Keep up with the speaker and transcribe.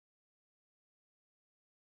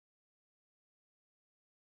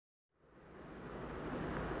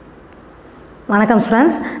வணக்கம்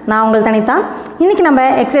ஸ்டூடெண்ட்ஸ், நான் உங்கள் தனிதா. இன்றைக்கி நம்ம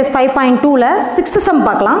எக்ஸசைஸ் 5.2ல 6th சம்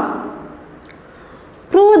பார்க்கலாம்.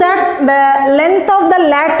 Prove that the length of the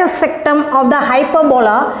lattice rectum of the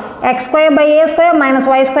hyperbola x square by a square minus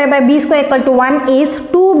y square by b square equal to 1 is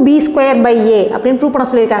 2b square by a அப்படின்னு prove பண்ண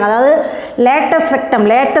சொல்லியிருக்காங்க. அதாவது lattice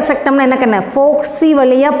rectumனா என்ன? ஃபோக்ஸி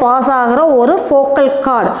வழியாக pass ஆகிற ஒரு focal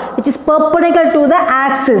card which is perpendicular to the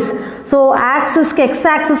axis. So ஆக்சிஸ்க்கு X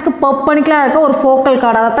ஆக்சிஸ்க்கு பர்பனிக்குலராக இருக்க ஒரு ஃபோக்கல்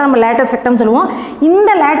கார்டு, அதை தான் நம்ம lattice rectum சொல்லுவோம். இந்த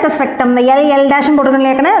lattice rectum, இந்த எல் டேஷன்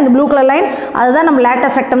போட்டுருக்கேன், இந்த ப்ளூ கலர் லைன், அதுதான் நம்ம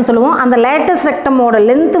lattice rectum சொல்லுவோம். அந்த lattice rectumோட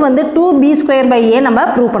லென்த் வந்து 2b square by a நம்ம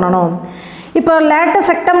ப்ரூவ் பண்ணணும். இப்போ lattice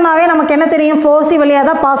rectumனாவே நமக்கு என்ன தெரியும்? ஃபோர்சி வழியாக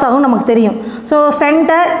தான் பாஸ் ஆகும் நமக்கு தெரியும். ஸோ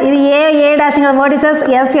சென்டர் இது ஏ டேஷுங்கிற வேர்டிசஸ்,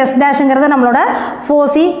 எஸ் டேஷுங்கிறது நம்மளோட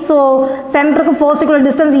ஃபோர்சி. ஸோ சென்டருக்கு ஃபோர்சிக்குள்ள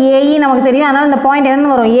டிஸ்டன்ஸ் ஏஇ நமக்கு தெரியும். அதனால் இந்த பாயிண்ட்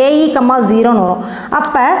என்னென்னு வரும்? ஏஇ, 0ன்னு வரும்.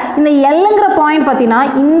 அப்போ இந்த எல்லுங்கிற பாயிண்ட் பார்த்தீங்கன்னா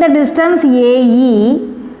இந்த டிஸ்டன்ஸ் ஏஇ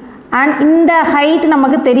அண்ட் இந்த ஹைட்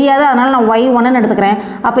நமக்கு தெரியாது, அதனால் நான் y1ன்னு எடுத்துக்கிறேன்.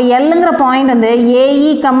 அப்போ எல்லுங்கிற பாயிண்ட் வந்து ஏஇ,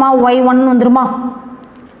 y1 வந்துருமா?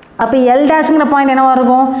 அப்போ எல் டேஷுங்கிற பாயிண்ட் என்னவாக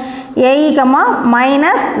இருக்கும்? ஏஇ,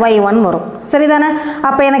 -y1 வரும். சரிதானே?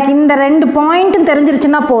 அப்போ எனக்கு இந்த ரெண்டு பாயிண்ட்டும்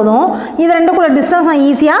தெரிஞ்சிருச்சுன்னா போதும், இது ரெண்டுக்குள்ள டிஸ்டன்ஸ் நான்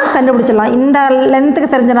ஈஸியாக கண்டுபிடிச்சிடலாம். இந்த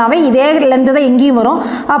லென்த்துக்கு தெரிஞ்சனாவே இதே லென்த்து தான் எங்கேயும் வரும்.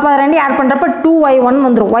 அப்போ அதை ரெண்டையும் ஆட் பண்ணுறப்ப 2y1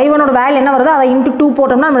 வந்துடும். y1ஓட வேல்யூ என்ன வருதோ அதை இன்ட்டு 2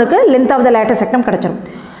 போட்டோம்னா நம்மளுக்கு length of the lattice rectum கிடச்சிடும்.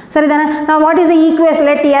 சரிதானே? நான் what is the equation?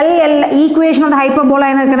 Let L equation of the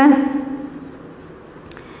hyperbola என்ன இருக்குன்னு?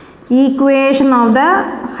 Equation of the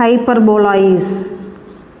hyperbola is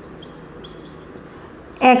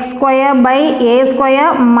x square by a square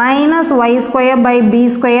minus y square by b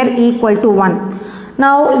square equal to 1.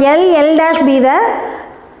 Now L dash be the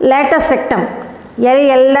lattice rectum.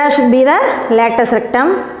 L dash be the lattice rectum.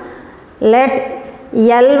 Let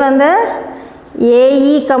L வந்து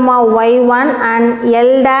AE, y1 and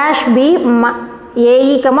L dash be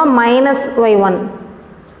AE, minus y1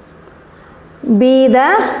 be the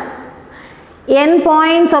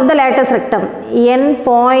endpoints of the lattice rectum.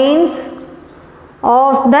 Endpoints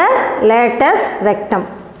of the lattice rectum.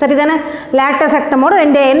 சரிதானே? lattice rectumோட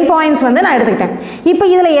ரெண்டு end points வந்து நான் எடுத்துக்கிட்டேன். இப்போ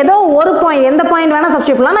இதில் ஏதோ ஒரு பாயிண்ட், எந்த பாயிண்ட் வேணால்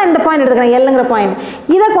சப்ஸ்டியூட் பண்ணலாம். நான் இந்த பாயிண்ட் எடுத்துக்கிறேன், எல்லுங்கிற பாயிண்ட்.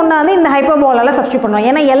 இதை கொண்டாந்து இந்த ஹைப்பர்போலாவில் சப்ஸ்டியூட் பண்ணுவோம்.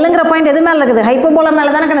 ஏன்னா எல்லுங்கிற பாயிண்ட் எது மேலே இருக்குது? ஹைப்பர்போலா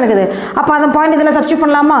மேலே தானே இருக்குது. அப்போ அந்த பாயிண்ட் இதில் சப்ஸ்டியூட்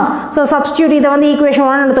பண்ணலாமா? ஸோ சப்ஸ்டியூட், இதை வந்து ஈக்குவேஷன்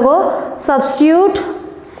 1 எடுத்துக்கோ. Substitute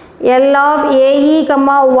L of AE,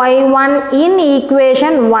 y1 in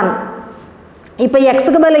equation 1. இப்போ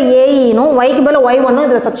எக்ஸுக்கு பதில் ஏஇனும் ஒய்க்கு பதில் y1னும்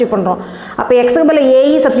இதில் சப்ஸ்டியூட் பண்ணுறோம். அப்போ எக்ஸுக்கு பதில்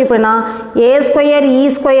ஏஇ சப்ஸ்டியூட் பண்ணால் a square e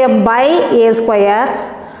square by a square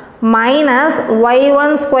minus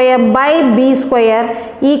y1 square by b square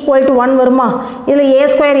equal to 1 வருமா? இதில் a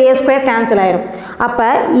square கேன்சல் ஆயிரும். அப்போ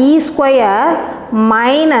e square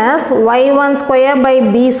minus y1 square by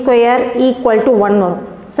b square equal to 1 வரும்.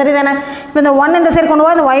 சரிதானே? இப்போ இந்த 1 இந்த சைடு கொண்டு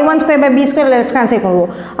போய் அந்த y1 square by b square left hand side கொண்டு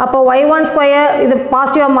போவோம். அப்போ y1 square இது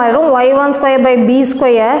பாசிட்டிவாக மாறிடும். y1 square by b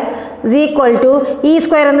square is equal to e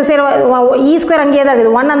square அந்த சைடு, e square அங்கேயே தான்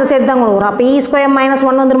இருக்குது, 1 அந்த சைடு தான் கொண்டு வரும். அப்போ e square minus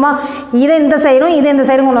 1 வந்துருமா? இதை இந்த சைடும் இதை இந்த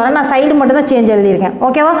சைடும் கொண்டு வரேன். நான் சைடு மட்டும் தான் சேஞ்ச் எழுதியிருக்கேன்.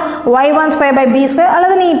 ஓகேவா? y1 square by b square,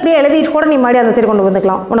 அல்லது நீ இப்படியே எழுதிட்டு கூட நீ மறுபடியும் அந்த சைடு கொண்டு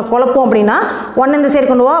வந்துக்கலாம். உனக்கு குழப்பம் அப்படின்னா 1 இந்த சைடு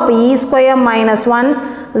கொண்டு வா. அப்போ e square minus 1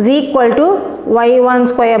 is equal to y1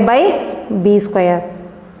 square by b square.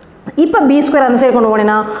 இப்போ b ஸ்கொயர் அந்த சைடு கொண்டு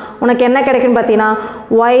போனேன்னா உனக்கு என்ன கிடைக்குன்னு பார்த்தீங்கன்னா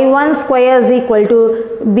y1 square is equal to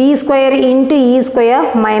b square into e square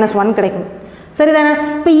minus 1 கிடைக்கும். சரிதானே?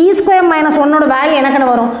 இப்போ e ஸ்கொயர் மைனஸ் 1ஓட வேல்யூ எனக்குன்னு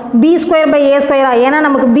வரும்? b square by a ஸ்கொயரா? ஏன்னா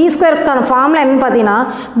நமக்கு b ஸ்கொயருக்கான ஃபார்முலா என்னன்னு பார்த்தீங்கன்னா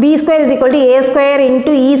b square is equal to a square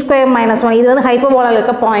into e square minus 1. இது வந்து ஹைப்பர்போலாவில்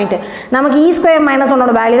இருக்க பாயிண்ட். நமக்கு e ஸ்கொயர் மைனஸ்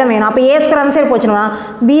 1ஓட வேல்யூ தான் வேணும். அப்போ a ஸ்கொயர் அந்த சைடு போச்சுன்னா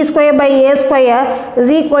b square by a square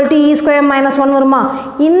is equal to e square minus 1 வருமா?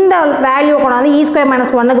 இந்த வேல்யூ கொண்டாந்து e ஸ்கொயர்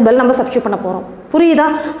மைனஸ் 1க்கு பதில் நம்ம சப்ஸ்டியூட் பண்ண போகிறோம். புரியுதா?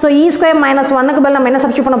 ஸோ e ஸ்கொயர் மைனஸ் 1க்கு பதில் நம்ம என்ன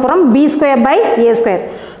சப்ஸ்டியூட் பண்ண போகிறோம்? b square by a square.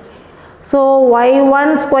 So y1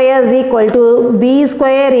 square is equal to b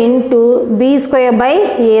square into b square by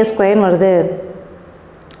a square வருது.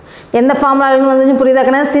 எந்த ஃபார்முலாவில் வந்து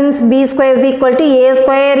புரியுதாக்கன்னா, since b square is equal to a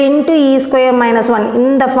square into e square minus 1,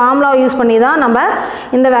 இந்த ஃபார்முலாவை use பண்ணி தான் நம்ம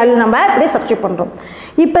இந்த வேல்யூ நம்ம அப்படியே சப்ஸ்டியூட் பண்ணுறோம்.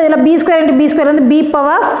 இப்போ இதில் b square into b square வந்து b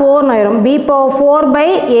power 4 ஆயிரும். b power 4 by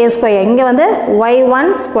a square, இங்கே வந்து y1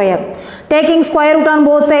 square. Taking square root on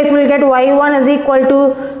both sides will get y1 is equal to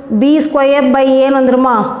b square by a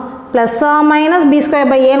வந்துருமா? Plus minus b square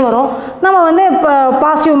by ஏன்னு வரும். நம்ம வந்து இப்போ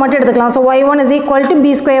பாசிட்டிவ் மட்டும் எடுத்துக்கலாம். So y1 is equal to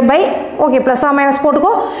b square by, okay, plus minus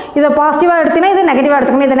போட்டுக்கோ. இதை பாசிட்டிவாக எடுத்தீங்கன்னா இது நெகட்டிவாக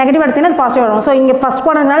எடுத்துக்கணும், இதை நெகட்டிவாக எடுத்தீங்கன்னா இது பாசிட்டிவ் வரும். ஸோ இங்கே ஃபஸ்ட்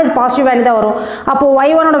குவாட்ரண்ட்னால இது பாசிட்டிவ் வேல்யூ தான் வரும். அப்போது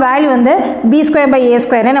y1ஓட வேல்யூ வந்து b ஸ்கொயர் பை a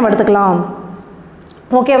ஸ்கொயர்னே நம்ம எடுத்துக்கலாம்.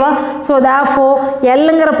 ஓகேவா? ஸோ தேர்ஃபோர்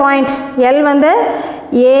எல்லுங்கிற பாயிண்ட், எல் வந்து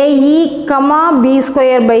AE, b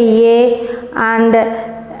square by a and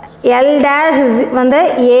L dash is வந்து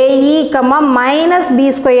AE, minus B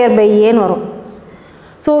square by A ன்னு வரும்.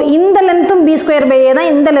 ஸோ இந்த லென்த்தும் B square by A தான்,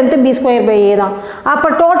 இந்த லென்த்தும் B square by A தான். அப்போ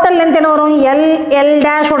டோட்டல் லென்த் என்ன வரும்? L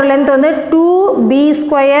டேஷோட லென்த் வந்து 2B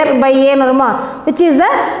square by A ன்னு வருமா? which is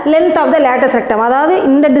the length of the lattice rectum. அதாவது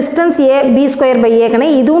இந்த distance B square by A கனே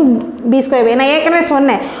இதுவும் B square by A. நான் ஏற்கனவே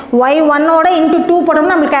சொன்னேன் y1 ஓட into 2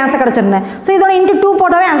 போட்டோம்னா நம்மளுக்கு ஆன்சர் கிடைச்சிருந்தேன். ஸோ இதோட into 2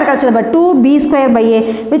 போட்டாவே ஆன்சர் கிடைச்சது. But 2B square by A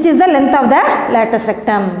which is the length of the lattice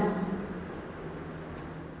rectum.